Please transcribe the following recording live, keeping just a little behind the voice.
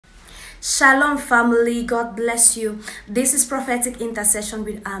Shalom family, God bless you. This is Prophetic Intercession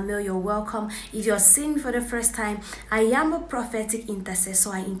with Amel. You're welcome. If you're seeing me for the first time, I am a prophetic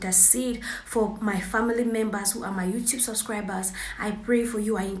intercessor. I intercede for my family members who are my YouTube subscribers. I pray for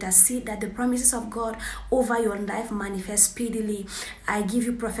you. I intercede that the promises of God over your life manifest speedily. I give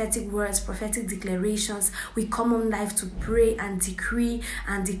you prophetic words, prophetic declarations. We come on live to pray and decree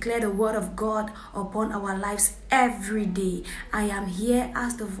and declare the word of God upon our lives every day. I am here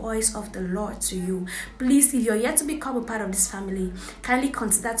as the voice of the Lord to you. Please, if you're yet to become a part of this family, kindly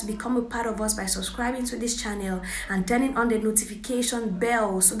consider to become a part of us by subscribing to this channel and turning on the notification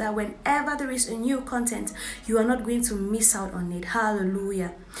bell so that whenever there is a new content, you are not going to miss out on it.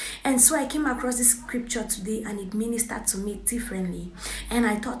 Hallelujah. And so I came across this scripture today and it ministered to me differently. And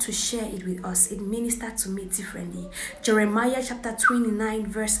I thought to share it with us. It ministered to me differently. Jeremiah chapter 29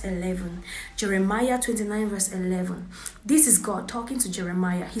 verse 11. Jeremiah 29 verse 11. This is God talking to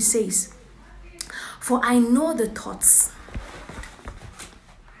Jeremiah. He says, For I know the thoughts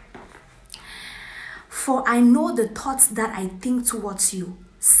that I think towards you,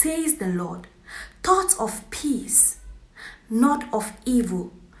 says the Lord, thoughts of peace, not of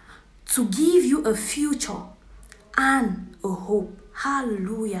evil, to give you a future and a hope.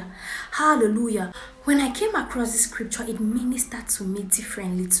 Hallelujah. Hallelujah. When I came across this scripture, it ministered to me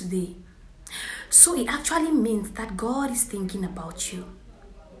differently today. So it actually means that God is thinking about you.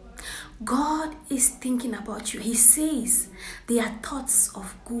 God is thinking about you. He says they are thoughts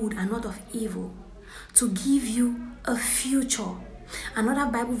of good and not of evil, to give you a future. Another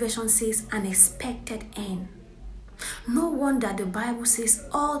Bible version says an expected end. No wonder the Bible says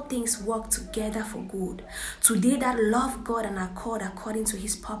all things work together for good to they that love God and are called according to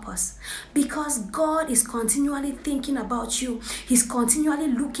his purpose. Because God is continually thinking about you. He's continually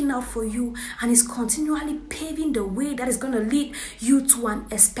looking out for you and is continually paving the way that is going to lead you to an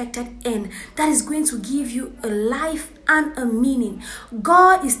expected end, that is going to give you a life and a meaning.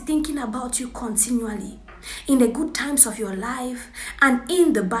 God is thinking about you continually. In the good times of your life and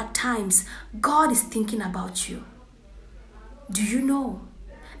in the bad times, God is thinking about you. Do you know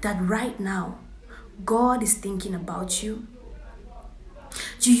that right now, God is thinking about you?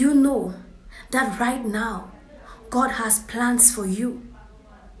 Do you know that right now, God has plans for you?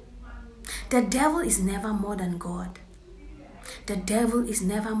 The devil is never more than God. The devil is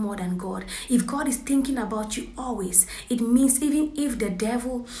never more than God. If God is thinking about you always, it means even if the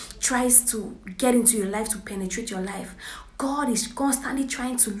devil tries to get into your life, to penetrate your life, God is constantly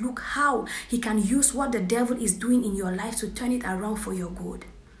trying to look how he can use what the devil is doing in your life to turn it around for your good.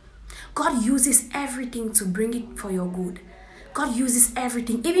 God uses everything to bring it for your good. God uses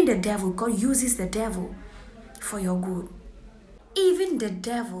everything, even the devil. God uses the devil for your good. Even the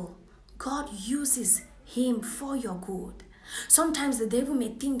devil, God uses him for your good. Sometimes the devil may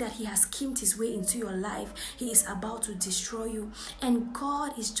think that he has schemed his way into your life. He is about to destroy you. And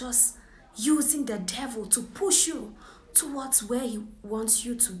God is just using the devil to push you towards where he wants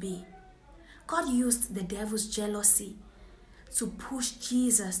you to be. God used the devil's jealousy to push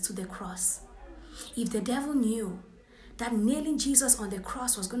Jesus to the cross. If the devil knew that nailing Jesus on the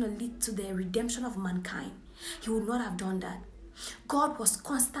cross was going to lead to the redemption of mankind, he would not have done that. God was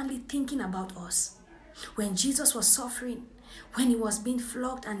constantly thinking about us. When Jesus was suffering, when he was being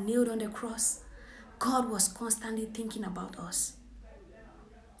flogged and nailed on the cross, God was constantly thinking about us.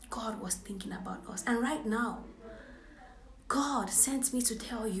 God was thinking about us. And right now, God sent me to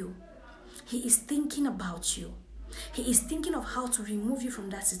tell you, he is thinking about you. He is thinking of how to remove you from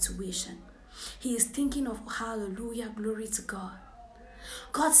that situation. He is thinking of, hallelujah, glory to God.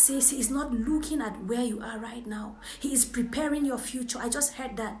 God says he is not looking at where you are right now. He is preparing your future. I just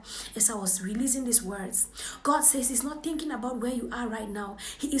heard that as I was releasing these words. God says he's not thinking about where you are right now.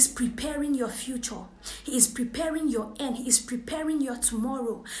 He is preparing your future. He is preparing your end. He is preparing your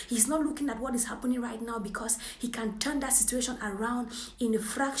tomorrow. He's not looking at what is happening right now because he can turn that situation around in a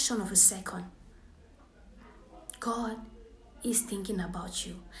fraction of a second. God is thinking about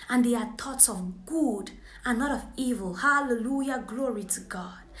you, and they are thoughts of good and not of evil. Hallelujah, glory to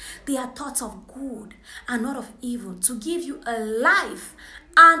God. They are thoughts of good and not of evil, to give you a life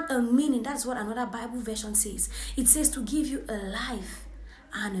and a meaning. That's what another Bible version says. It says to give you a life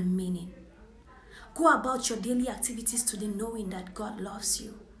and a meaning. Go about your daily activities today knowing that God loves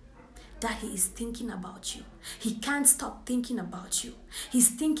you, that he is thinking about you. He can't stop thinking about you. He's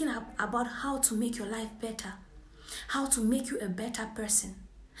thinking about how to make your life better, how to make you a better person,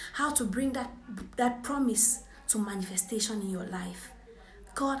 how to bring that promise to manifestation in your life.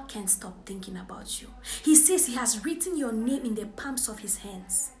 God can't stop thinking about you. He says he has written your name in the palms of his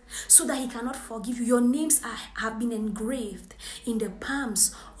hands. so that he cannot forgive you. Your names have been engraved in the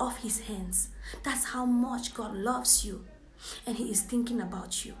palms of his hands. That's how much God loves you, and he is thinking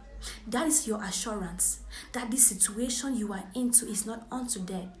about you. That is your assurance that this situation you are into is not unto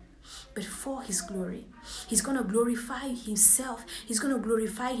death, but for his glory. He's going to glorify himself. He's going to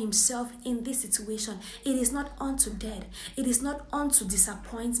glorify himself in this situation. It is not unto death. It is not unto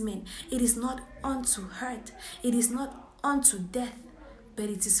disappointment. It is not unto hurt. It is not unto death, but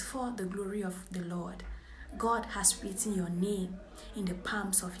it is for the glory of the Lord. God has written your name in the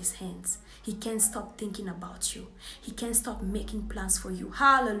palms of his hands. He can't stop thinking about you. He can't stop making plans for you.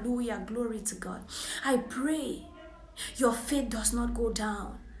 Hallelujah. Glory to God. I pray your faith does not go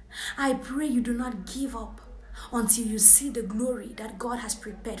down. I pray you do not give up until you see the glory that God has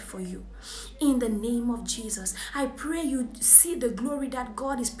prepared for you. In the name of Jesus, I pray you see the glory that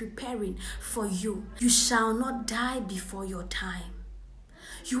God is preparing for you. You shall not die before your time.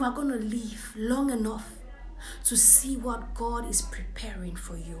 You are going to live long enough to see what God is preparing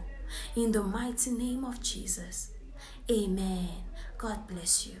for you. In the mighty name of Jesus, amen. God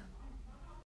bless you.